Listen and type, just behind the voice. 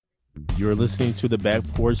You're listening to the Back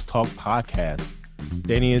Porch Talk podcast.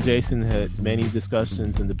 Danny and Jason had many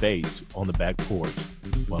discussions and debates on the back porch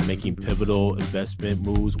while making pivotal investment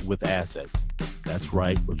moves with assets. That's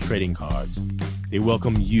right, with trading cards. They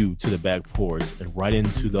welcome you to the back porch and right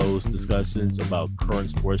into those discussions about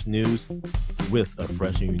current sports news with a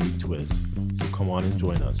fresh and unique twist. So come on and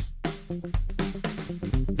join us.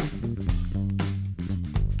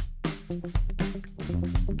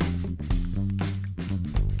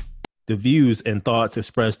 The views and thoughts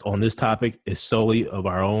expressed on this topic is solely of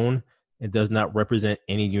our own and does not represent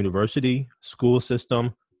any university, school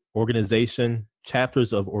system, organization,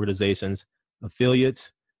 chapters of organizations,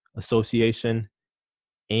 affiliates, association,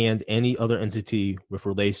 and any other entity with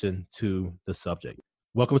relation to the subject.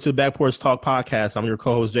 Welcome to the Back Porch Talk podcast. I'm your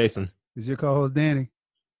co-host, Jason. This is your co-host, Danny.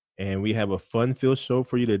 And we have a fun-filled show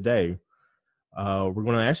for you today. We're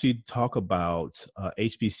going to actually talk about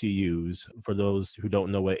HBCUs. For those who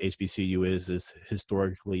don't know what HBCU is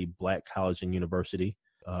historically Black college and university,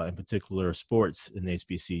 in particular sports in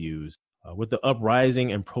HBCUs. With the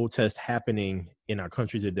uprising and protest happening in our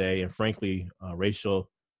country today, and frankly, racial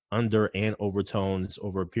under and overtones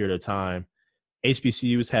over a period of time,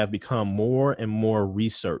 HBCUs have become more and more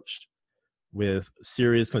researched with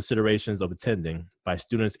serious considerations of attending by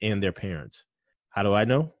students and their parents. How do I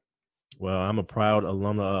know? Well, I'm a proud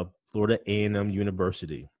alumna of Florida A&M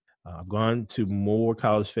University. I've gone to more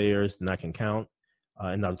college fairs than I can count,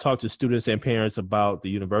 and I've talked to students and parents about the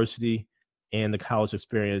university and the college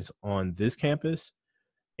experience on this campus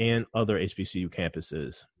and other HBCU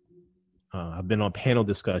campuses. I've been on panel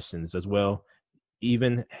discussions as well,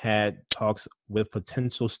 even had talks with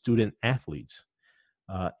potential student athletes,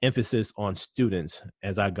 emphasis on students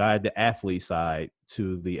as I guide the athlete side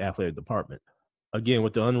to the athletic department. Again,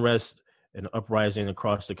 with the unrest and uprising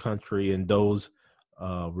across the country and those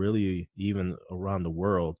really even around the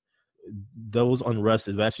world, those unrest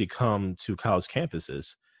have actually come to college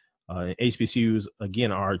campuses. HBCUs,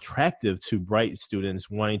 again, are attractive to bright students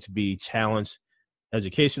wanting to be challenged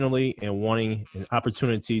educationally and wanting an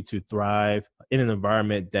opportunity to thrive in an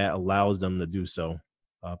environment that allows them to do so.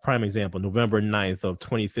 Prime example, November 9th of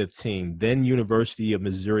 2015, then University of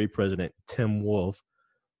Missouri President Tim Wolf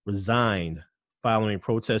resigned following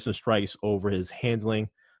protests and strikes over his handling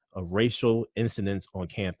of racial incidents on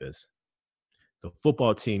campus. The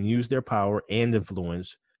football team used their power and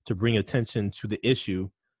influence to bring attention to the issue,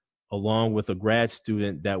 along with a grad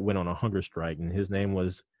student that went on a hunger strike, and his name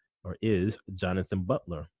is Jonathan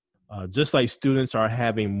Butler. Just like students are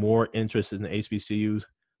having more interest in the HBCUs,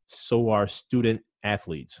 so are student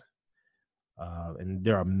athletes. And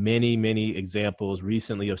there are many, many examples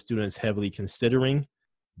recently of students heavily considering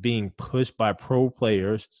being pushed by pro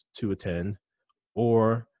players to attend,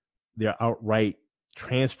 or they're outright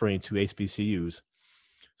transferring to HBCUs.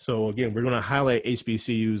 So again, we're going to highlight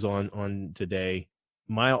HBCUs on today.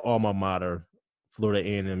 My alma mater, Florida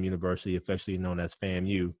A&M University, affectionately known as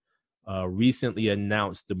FAMU, recently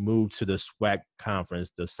announced the move to the SWAC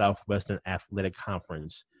conference, the Southwestern Athletic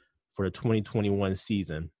Conference, for the 2021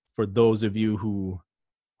 season. For those of you who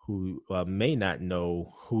may not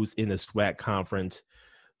know who's in the SWAC conference,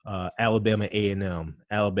 Alabama A&M,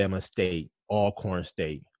 Alabama State, Alcorn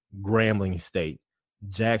State, Grambling State,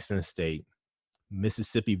 Jackson State,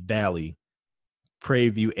 Mississippi Valley, Prairie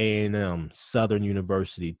View A&M, Southern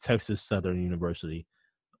University, Texas Southern University,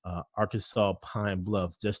 Arkansas Pine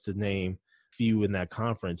Bluff, just to name a few in that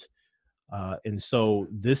conference. And so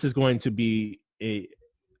this is going to be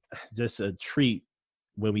just a treat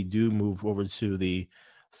when we do move over to the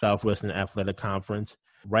Southwestern Athletic Conference.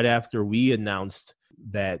 Right after we announced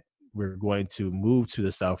that we're going to move to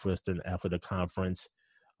the Southwestern Athletic Conference,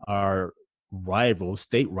 our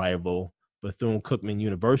state rival, Bethune-Cookman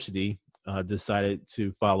University, decided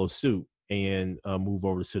to follow suit and move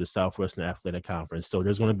over to the Southwestern Athletic Conference. So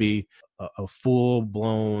there's going to be a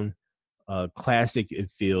full-blown classic, it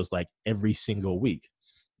feels like, every single week.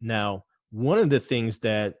 Now, one of the things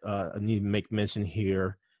that I need to make mention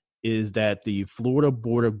here is that the Florida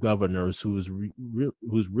Board of Governors, who's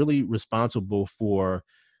really responsible for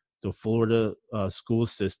the Florida school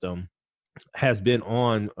system, has been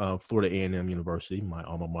on Florida A&M University, my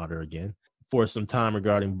alma mater again, for some time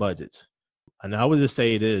regarding budgets. And I would just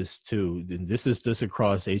say this too, and this is just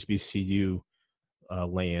across HBCU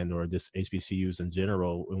land, or just HBCUs in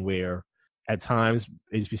general, and where at times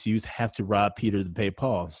HBCUs have to rob Peter to pay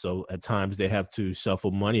Paul. So at times they have to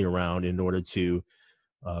shuffle money around in order to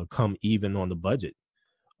come even on the budget.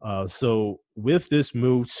 So with this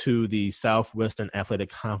move to the Southwestern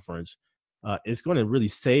Athletic Conference, it's going to really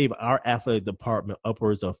save our athletic department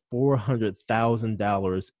upwards of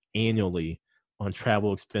 $400,000 annually on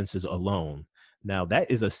travel expenses alone. Now, that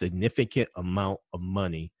is a significant amount of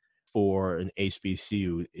money for an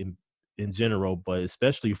HBCU in general, but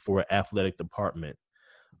especially for athletic department.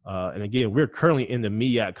 And again, we're currently in the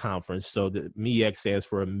MEAC conference. So the MEAC stands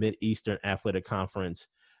for Mid-Eastern Athletic Conference.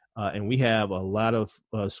 And we have a lot of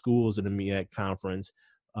schools in the MEAC conference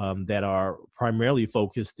that are primarily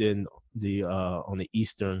focused in the on the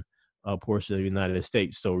eastern portion of the United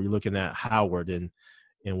States. So we're looking at Howard in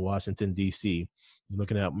Washington, D.C. You're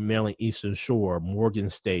looking at Maryland Eastern Shore, Morgan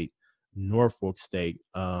State, Norfolk State,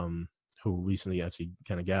 who recently actually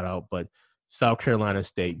kind of got out, but South Carolina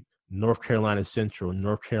State, North Carolina Central,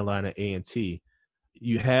 North Carolina A&T.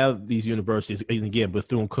 You have these universities, and again,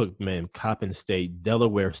 Bethune-Cookman, Coppin State,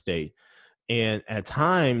 Delaware State. And at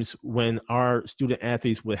times when our student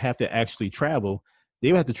athletes would have to actually travel,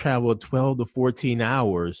 they would have to travel 12 to 14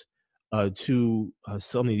 hours to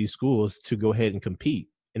some of these schools to go ahead and compete.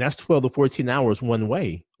 And that's 12 to 14 hours one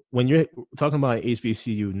way. When you're talking about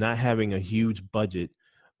HBCU not having a huge budget,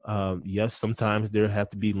 yes, sometimes there have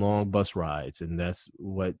to be long bus rides, and that's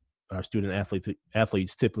what our student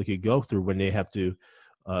athletes typically go through when they have to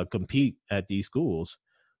compete at these schools.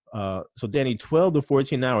 So Danny, 12 to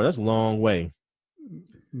 14 hours, that's a long way.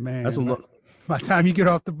 Man, that's by the time you get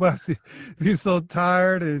off the bus, you're so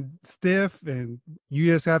tired and stiff, and you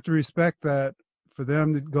just have to respect that for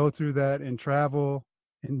them to go through that and travel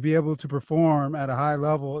and be able to perform at a high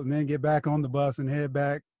level and then get back on the bus and head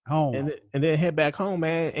back home. And then head back home,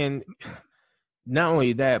 man. And not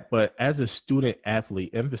only that, but as a student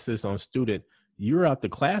athlete, emphasis on student, you're out the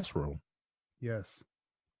classroom. Yes.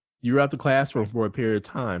 You're out the classroom for a period of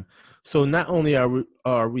time. So not only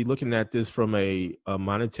are we looking at this from a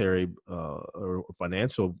monetary or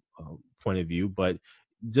financial point of view, but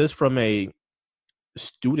just from a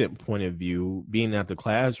student point of view, being at the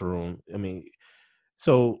classroom, I mean,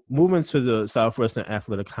 so moving to the Southwestern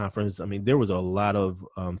Athletic Conference, I mean, there was a lot of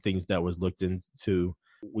things that was looked into.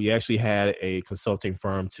 We actually had a consulting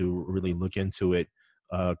firm to really look into it,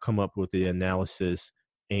 come up with the analysis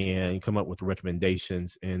and come up with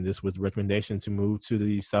recommendations. And this was the recommendation to move to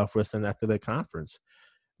the Southwestern Athletic Conference.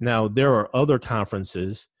 Now, there are other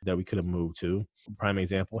conferences that we could have moved to. Prime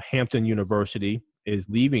example, Hampton University is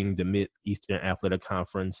leaving the Mid-Eastern Athletic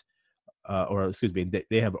Conference,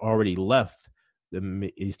 they have already left the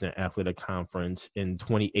Mid-Eastern Athletic Conference in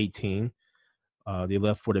 2018. They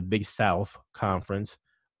left for the Big South Conference.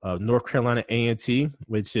 North Carolina A&T,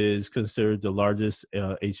 which is considered the largest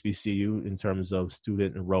HBCU in terms of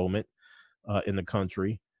student enrollment in the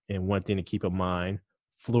country. And one thing to keep in mind,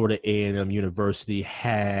 Florida A&M University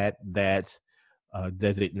had that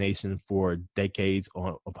designation for decades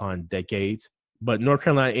upon decades. But North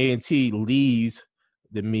Carolina A&T leaves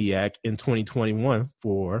the MEAC in 2021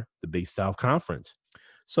 for the Big South Conference.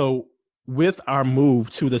 So with our move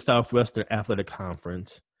to the Southwestern Athletic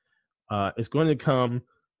Conference, it's going to come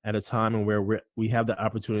at a time where we have the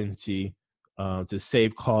opportunity to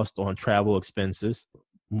save costs on travel expenses,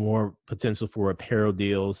 more potential for apparel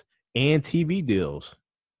deals and TV deals.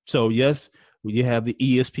 So yes, we have the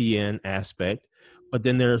ESPN aspect, but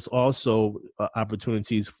then there's also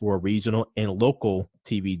opportunities for regional and local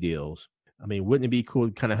TV deals. I mean, wouldn't it be cool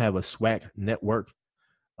to kind of have a SWAC network?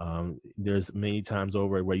 There's many times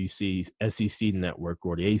over where you see SEC network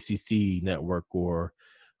or the ACC network or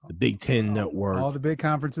the Big Ten network. All the big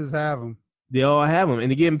conferences have them. They all have them, and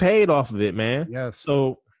they're getting paid off of it, man. Yes.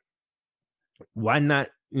 So why not,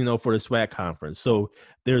 for the SWAC conference? So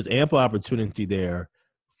there's ample opportunity there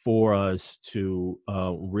for us to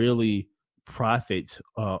really profit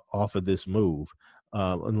off of this move.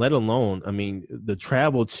 And let alone, I mean, the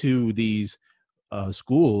travel to these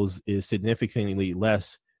schools is significantly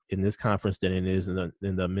less in this conference than it is in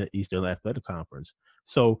the Mid-Eastern Athletic Conference.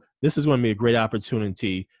 So this is going to be a great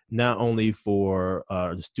opportunity, not only for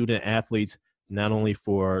the student athletes, not only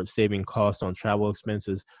for saving costs on travel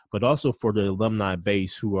expenses, but also for the alumni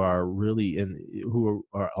base who are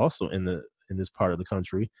also in this part of the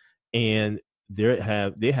country, and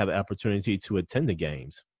they have opportunity to attend the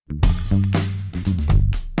games.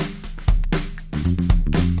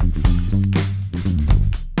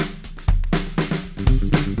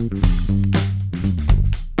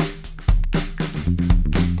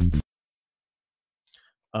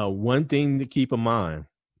 One thing to keep in mind,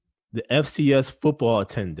 the FCS football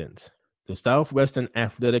attendance, the Southwestern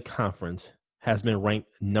Athletic Conference has been ranked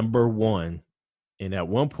number one. And at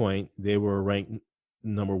one point, they were ranked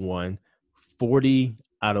number one 40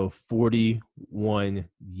 out of 41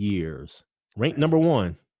 years. Ranked number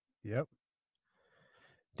one. Yep.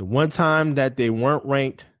 The one time that they weren't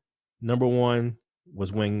ranked number one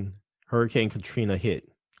was when Hurricane Katrina hit.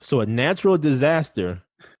 So a natural disaster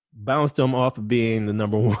bounced them off of being the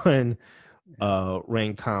number one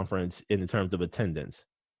ranked conference in terms of attendance.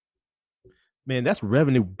 Man, that's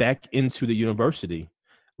revenue back into the university,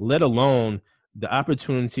 let alone the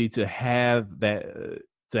opportunity to have that,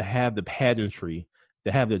 to have the pageantry,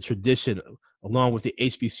 to have the tradition along with the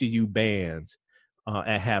HBCU bands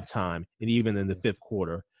at halftime and even in the fifth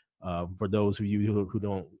quarter. For those of you who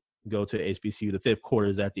don't go to HBCU, the fifth quarter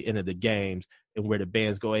is at the end of the games, and where the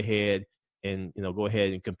bands go ahead and go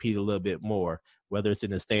ahead and compete a little bit more, whether it's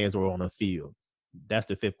in the stands or on the field. That's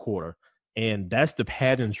the fifth quarter. And that's the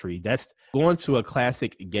pageantry. That's going to a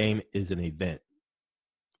classic game is an event.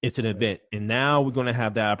 It's an event. And now we're going to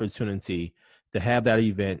have the opportunity to have that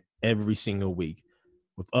event every single week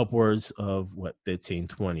with upwards of 15,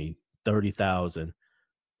 20, 30,000,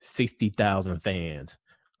 60,000 fans.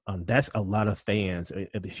 That's a lot of fans.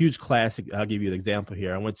 A huge classic. I'll give you an example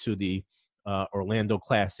here. I went to the Orlando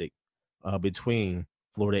Classic between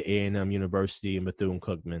Florida A&M University and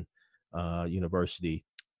Bethune-Cookman University.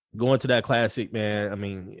 Going to that classic, man, I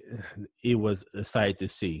mean, it was a sight to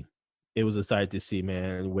see. It was a sight to see,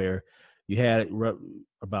 man, where you had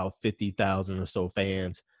about 50,000 or so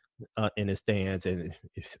fans in the stands, and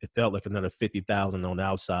it felt like another 50,000 on the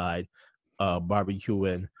outside,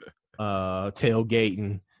 barbecuing,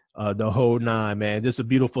 tailgating, the whole nine, man. This is a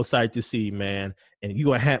beautiful sight to see, man. And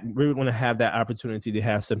we're going to have that opportunity to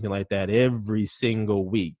have something like that every single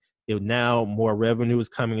week. Now more revenue is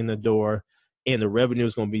coming in the door, and the revenue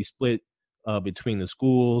is going to be split between the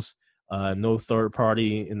schools. No third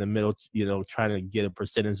party in the middle, trying to get a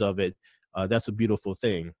percentage of it. That's a beautiful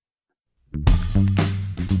thing.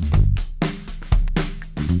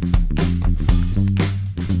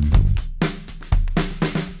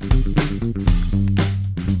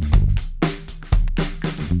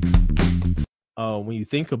 When you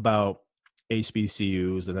think about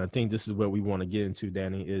HBCUs, and I think this is what we want to get into,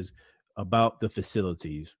 Danny, is about the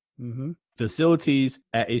facilities. Mm-hmm. Facilities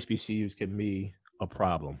at HBCUs can be a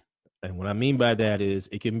problem. And what I mean by that is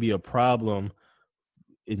it can be a problem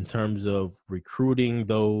in terms of recruiting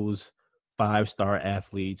those 5-star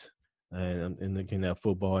athletes, and looking at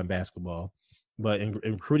football and basketball. But in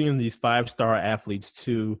recruiting these 5-star athletes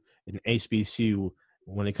to an HBCU,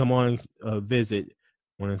 when they come on a visit,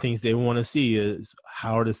 one of the things they want to see is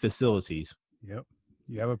how are the facilities. Yep.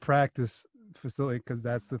 You have a practice facility, because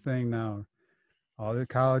that's the thing now. All the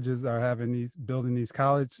colleges are building these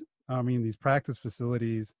practice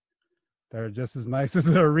facilities that are just as nice as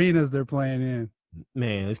the arenas they're playing in.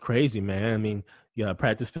 Man, it's crazy, man. I mean, you got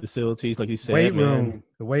practice facilities, like you said, the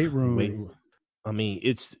weight room. I mean,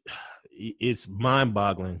 it's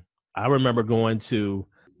mind-boggling. I remember going to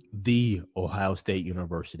the Ohio State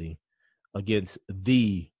University against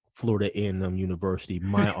the Florida A&M University,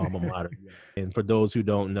 my alma mater. And for those who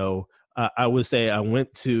don't know, I would say I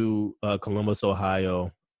went to Columbus,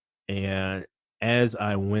 Ohio, and as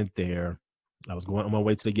I went there, I was going on my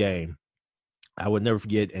way to the game. I would never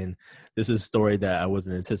forget, and this is a story that I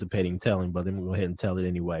wasn't anticipating telling, but let me go ahead and tell it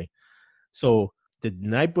anyway. So the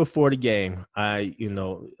night before the game, I,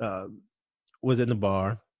 was in the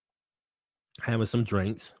bar having some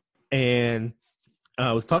drinks, and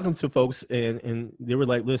I was talking to folks, and they were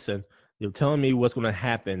like, listen, they were telling me what's going to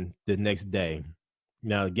happen the next day.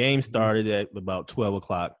 Now, the game started at about 12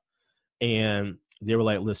 o'clock, and they were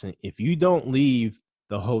like, listen, if you don't leave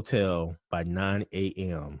the hotel by 9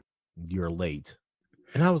 a.m., you're late.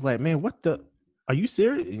 And I was like, man, are you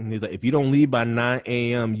serious? And he's like, if you don't leave by 9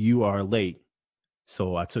 a.m., you are late.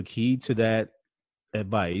 So I took heed to that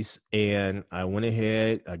advice, and I went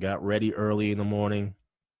ahead. I got ready early in the morning,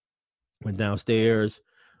 went downstairs,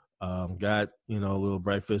 got, a little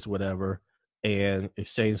breakfast, whatever, and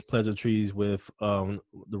exchanged pleasantries with the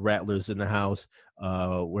Rattlers in the house,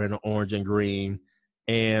 wearing orange and green.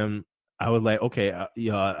 And I was like, okay,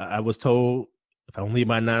 I was told if I don't leave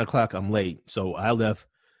by 9 o'clock, I'm late. So I left.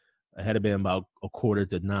 I had to be about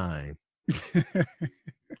 8:45.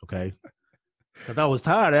 Okay. Because I was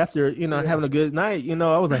tired after, having a good night.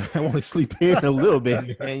 I was like, I want to sleep in a little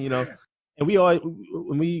bit. And, and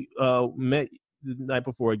when we met the night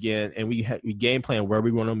before again, and we game plan where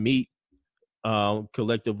we want to meet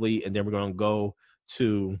collectively, and then we're going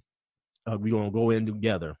to go in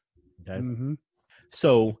together. Okay. Mm-hmm.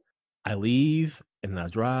 So I leave and I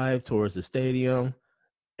drive towards the stadium,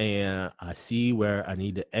 and I see where I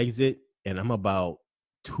need to exit, and I'm about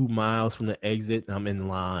 2 miles from the exit, and I'm in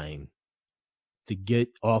line to get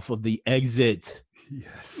off of the exit.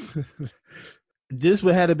 Yes. This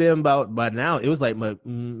would have been about, by now, it was like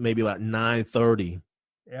maybe about 9:30.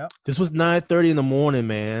 Yeah. This was 9:30 in the morning,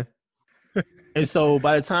 man. And so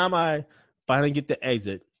by the time I finally get the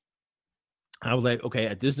exit, I was like, okay,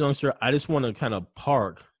 at this juncture, I just want to kind of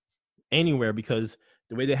park anywhere, because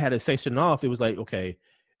the way they had it sectioned off, it was like, okay,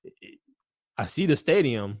 I see the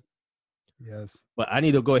stadium. Yes. But I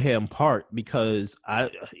need to go ahead and park, because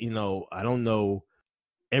I don't know,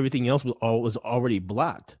 everything else was already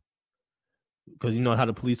blocked. Because you know how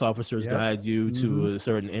the police officers guide you to a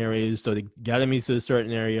certain area. So they guided me to a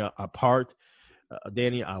certain area. I parked.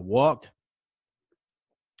 Danny, I walked,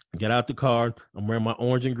 get out the car. I'm wearing my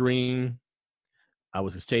orange and green. I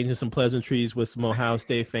was exchanging some pleasantries with some Ohio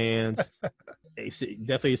State fans.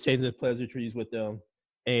 Definitely exchanging pleasantries with them.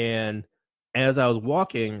 And as I was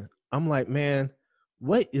walking, I'm like, man,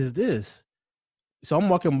 what is this? So I'm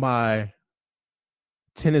walking by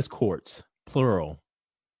tennis courts, plural.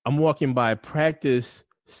 I'm walking by practice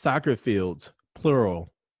soccer fields,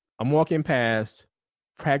 plural. I'm walking past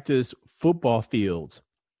practice football fields,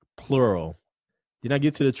 plural. Then I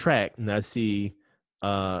get to the track and I see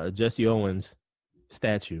Jesse Owens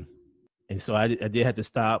statue. And so I did have to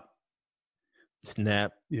stop,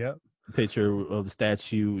 snap picture of the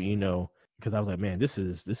statue, because I was like, man, this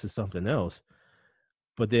is something else.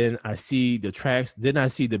 But then I see the tracks, then I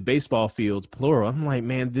see the baseball fields, plural. I'm like,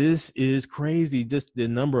 man, this is crazy. Just the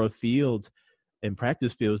number of fields and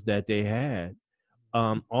practice fields that they had.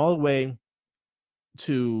 All the way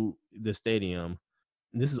to the stadium.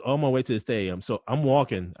 This is all my way to the stadium. So I'm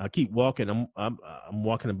walking. I keep walking. I'm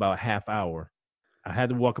walking about a half hour. I had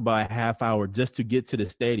to walk about a half hour just to get to the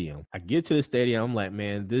stadium. I get to the stadium. I'm like,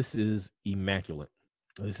 man, this is immaculate.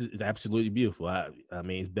 This is absolutely beautiful. I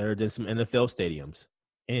mean, it's better than some NFL stadiums.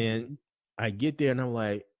 And I get there and I'm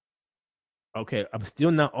like, okay, I'm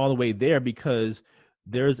still not all the way there, because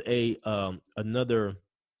there's another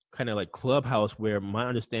kind of like clubhouse where my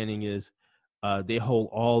understanding is they hold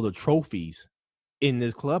all the trophies in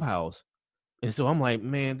this clubhouse. And so I'm like,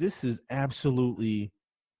 man, this is absolutely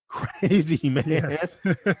crazy, man. Yeah.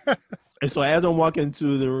 And so as I'm walking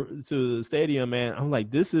to the stadium, man, I'm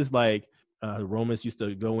like, this is like the Romans used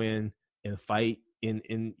to go in and fight in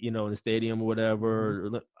the stadium or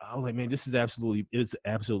whatever. I was like, man, it's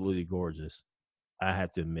absolutely gorgeous. I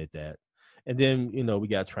have to admit that. And then, we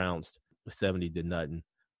got trounced 70-0,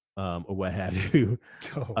 or what have you.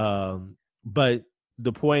 But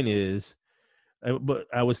the point is, but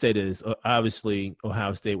I would say this, obviously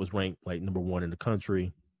Ohio State was ranked like number 1 in the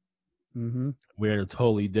country. We're in a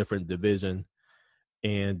totally different division.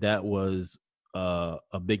 And that was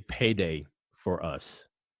a big payday for us.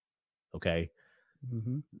 Okay.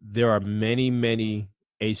 There are many, many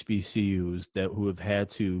HBCUs who have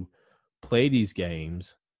had to play these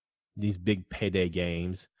games, these big payday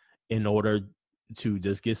games, in order to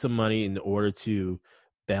just get some money, in order to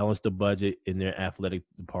balance the budget in their athletic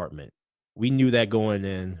department. We knew that going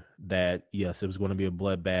in, that yes, it was going to be a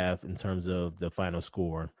bloodbath in terms of the final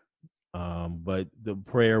score. But the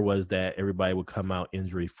prayer was that everybody would come out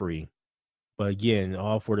injury free. But again,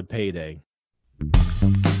 all for the payday.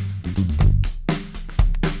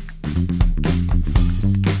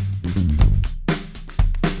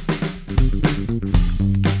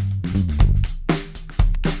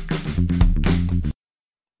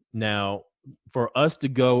 Now, for us to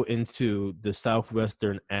go into the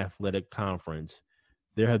Southwestern Athletic Conference,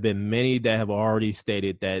 there have been many that have already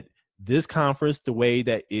stated that this conference, the way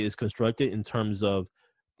that it is constructed in terms of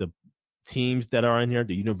the teams that are in there,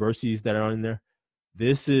 the universities that are in there,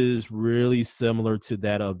 this is really similar to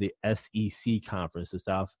that of the SEC conference,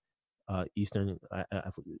 the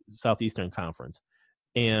Southeastern Conference.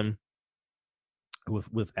 And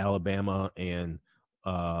with Alabama and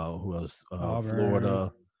who else?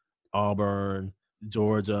 Florida, Auburn,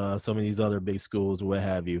 Georgia, some of these other big schools, what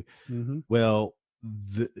have you. Well,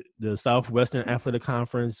 the Southwestern Athletic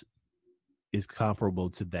Conference is comparable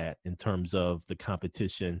to that in terms of the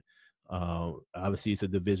competition. Obviously, it's a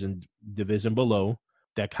division below.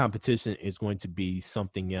 That competition is going to be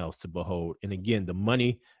something else to behold. And again, the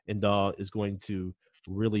money and all is going to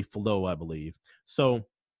really flow, I believe. So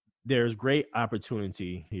there's great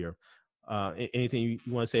opportunity here. Anything you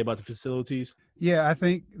want to say about the facilities? Yeah, I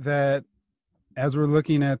think that as we're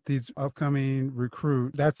looking at these upcoming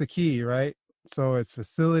recruits, that's the key, right? So it's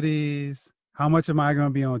facilities. How much am I going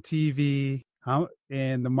to be on TV?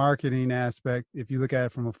 And the marketing aspect, if you look at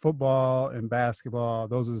it from a football and basketball,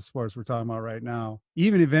 those are the sports we're talking about right now.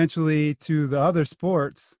 Even eventually to the other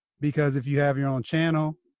sports, because if you have your own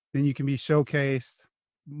channel, then you can be showcased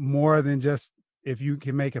more than just if you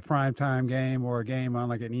can make a primetime game or a game on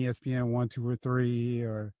like an ESPN 1, 2, or 3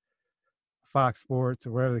 or Fox Sports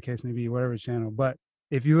or whatever the case may be, whatever channel. But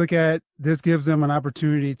if you look at this, gives them an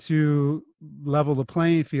opportunity to level the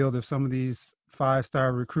playing field if some of these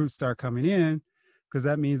 5-star recruits start coming in, because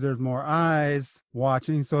that means there's more eyes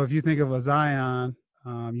watching. So if you think of a Zion,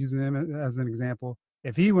 using him as an example,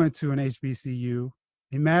 if he went to an HBCU,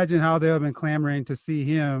 imagine how they'll have been clamoring to see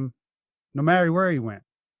him no matter where he went,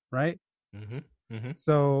 right? Mm-hmm. Mm-hmm.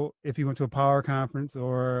 So if he went to a power conference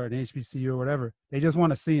or an HBCU or whatever, they just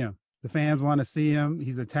want to see him. The fans want to see him.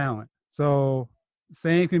 He's a talent. So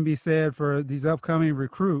same can be said for these upcoming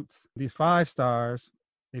recruits, these 5 stars,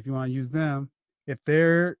 if you want to use them. If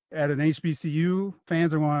they're at an HBCU,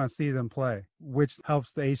 fans are going to see them play, which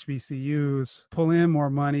helps the HBCUs pull in more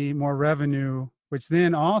money, more revenue, which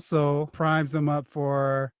then also primes them up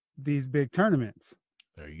for these big tournaments.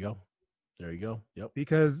 There you go. There you go. Yep.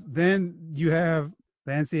 Because then you have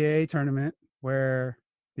the NCAA tournament where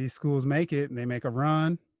these schools make it and they make a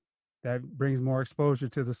run that brings more exposure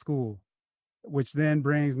to the school, which then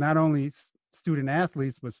brings not only student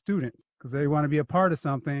athletes, but students, because they want to be a part of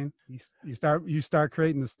something. You start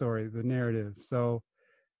creating the story, the narrative. So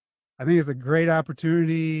I think it's a great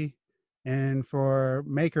opportunity. And for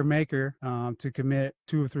Maker to commit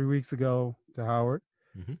 2 or 3 weeks ago to Howard,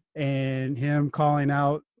 and him calling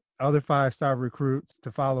out other 5-star recruits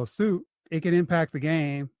to follow suit, it can impact the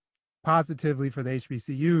game positively for the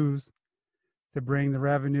HBCUs to bring the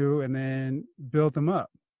revenue and then build them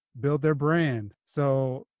up, build their brand.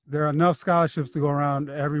 So there are enough scholarships to go around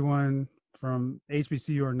everyone from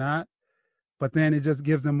HBCU or not, but then it just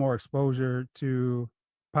gives them more exposure to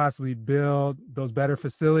possibly build those better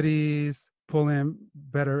facilities, pull in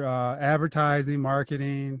better advertising,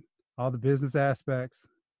 marketing, all the business aspects,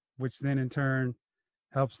 which then in turn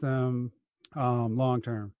helps them long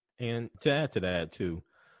term. And to add to that too,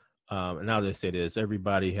 and now they say this,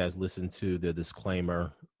 everybody has listened to the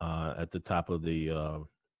disclaimer at the top of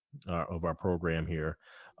of our program here.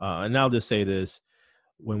 And now to say this,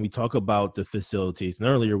 when we talk about the facilities, and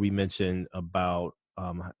earlier we mentioned about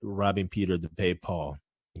robbing Peter to pay Paul.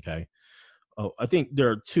 Okay. I think there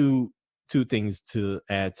are two things to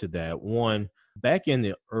add to that. One, back in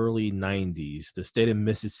the early 90s, the state of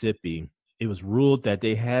Mississippi, it was ruled that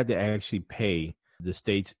they had to actually pay the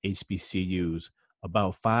state's HBCUs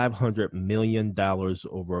about $500 million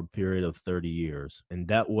over a period of 30 years. And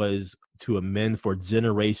that was to amend for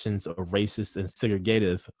generations of racist and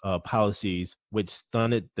segregative policies, which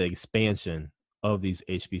stunted the expansion of these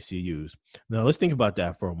HBCUs. Now, let's think about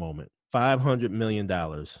that for a moment. $500 million.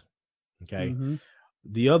 Okay. Mm-hmm.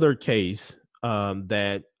 The other case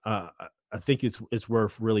that I think it's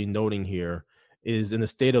worth really noting here is in the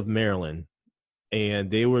state of Maryland.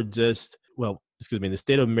 And they were the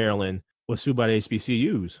state of Maryland was sued by the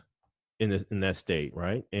HBCUs in that state,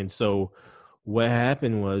 right? And so what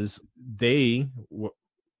happened was they were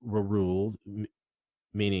ruled,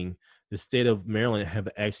 meaning the state of Maryland have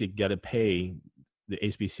actually got to pay the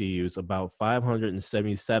HBCUs about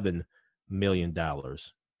 $577 million.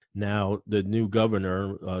 Now, the new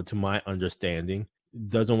governor, to my understanding,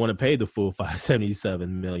 doesn't want to pay the full $577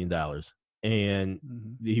 million. And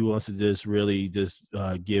he wants to just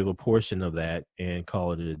give a portion of that and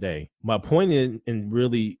call it a day. My point in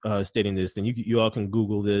really stating this, and you all can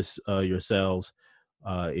Google this yourselves.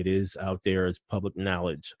 It is out there. It's public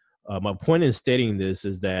knowledge. My point in stating this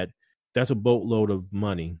is that that's a boatload of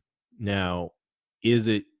money. Now, is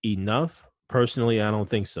it enough? Personally, I don't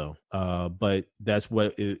think so. But that's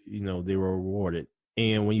what they were awarded.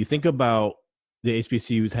 And when you think about the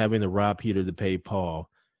HBCUs having to rob Peter to pay Paul,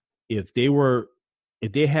 if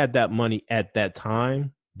they had that money at that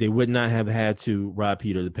time, they would not have had to rob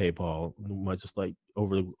Peter to pay Paul, much like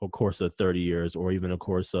over the course of 30 years or even a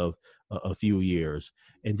course of a few years.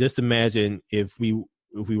 And just imagine if we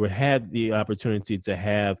had the opportunity to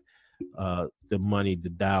have the money, the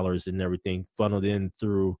dollars and everything funneled in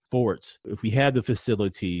through sports, if we had the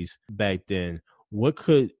facilities back then, what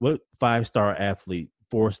 5-star athlete,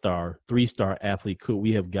 4-star, 3-star athlete could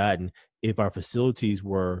we have gotten if our facilities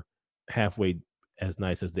were halfway as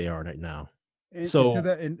nice as they are right now? And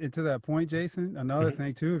to that point, Jason, another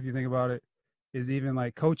thing too, if you think about it, is even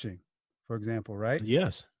like coaching, for example, right?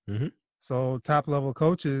 Yes. Mm-hmm. So top level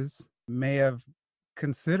coaches may have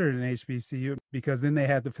considered an HBCU because then they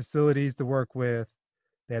had the facilities to work with,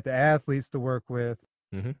 they had the athletes to work with.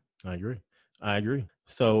 Mm-hmm. I agree.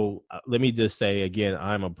 So let me just say again,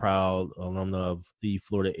 I'm a proud alumna of the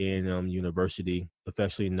Florida A&M University,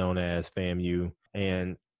 affectionately known as FAMU,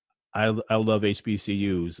 and I love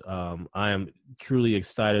HBCUs. I am truly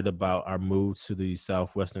excited about our move to the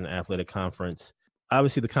Southwestern Athletic Conference.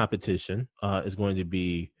 Obviously, the competition is going to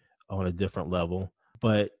be on a different level,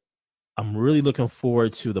 but I'm really looking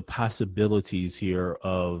forward to the possibilities here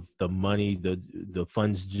of the money, the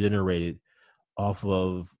funds generated off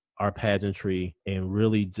of our pageantry, and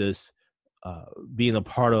really just being a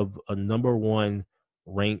part of a number one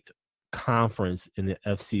ranked conference in the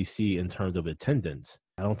FCC in terms of attendance.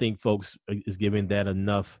 I don't think folks is giving that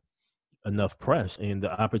enough press, and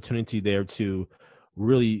the opportunity there to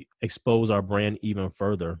really expose our brand even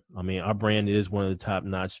further. I mean, our brand is one of the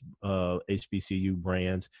top-notch HBCU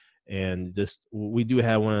brands, and we do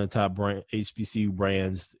have one of the top HBCU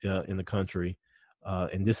brands in the country.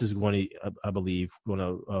 And this is going to, I believe, going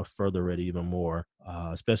to further it even more,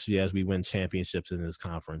 especially as we win championships in this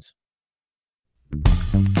conference.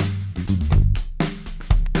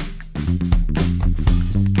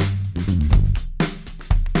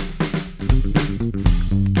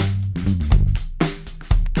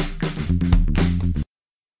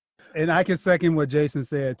 And I can second what Jason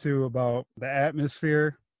said too about the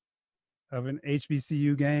atmosphere of an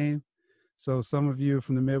HBCU game. So some of you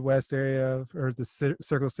from the Midwest area have heard the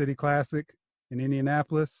Circle City Classic in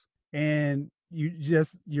Indianapolis, and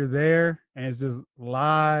you're there and it's just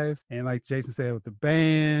live. And like Jason said, with the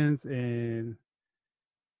bands and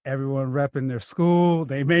everyone repping their school.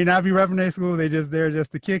 They may not be repping their school. They just there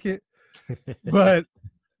just to kick it. But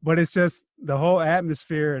it's just the whole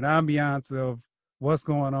atmosphere and ambiance of what's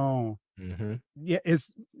going on. Mm-hmm. Yeah,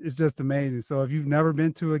 it's just amazing. So if you've never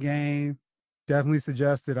been to a game, definitely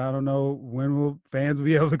suggest it. I don't know when will fans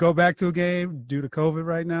be able to go back to a game due to COVID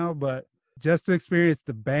right now, but just to experience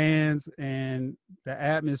the bands and the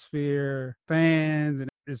atmosphere, fans, and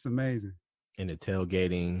it's amazing. And the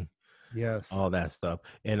tailgating. Yes. All that stuff.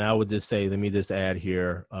 And I would just say, let me just add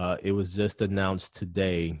here, it was just announced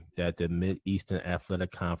today that the Mid-Eastern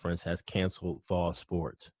Athletic Conference has canceled fall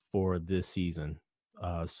sports for this season.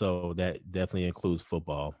 So that definitely includes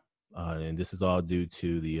football. And this is all due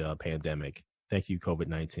to the pandemic. Thank you,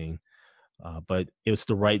 COVID-19. But it was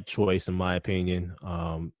the right choice, in my opinion,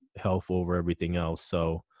 health over everything else.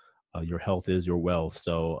 So your health is your wealth.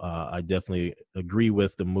 So I definitely agree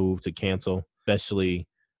with the move to cancel, especially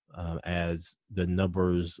as the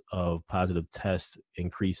numbers of positive tests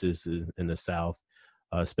increases in the South,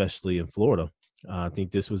 especially in Florida. I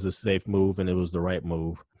think this was a safe move and it was the right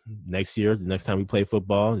move. Next year, the next time we play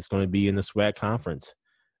football, it's going to be in the SWAC conference.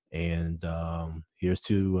 And here's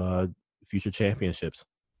to future championships.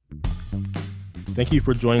 Thank you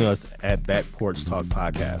for joining us at Back Porch Talk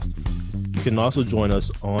Podcast. You can also join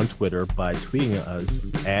us on Twitter by tweeting us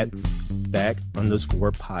at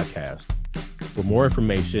 @back_podcast. For more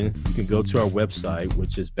information, you can go to our website,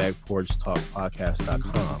 which is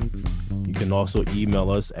backporchtalkpodcast.com. You can also email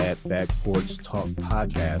us at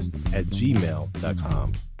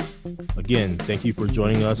backporchtalkpodcast@gmail.com. Again, thank you for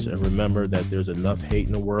joining us, and remember that there's enough hate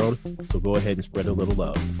in the world, so go ahead and spread a little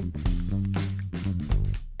love.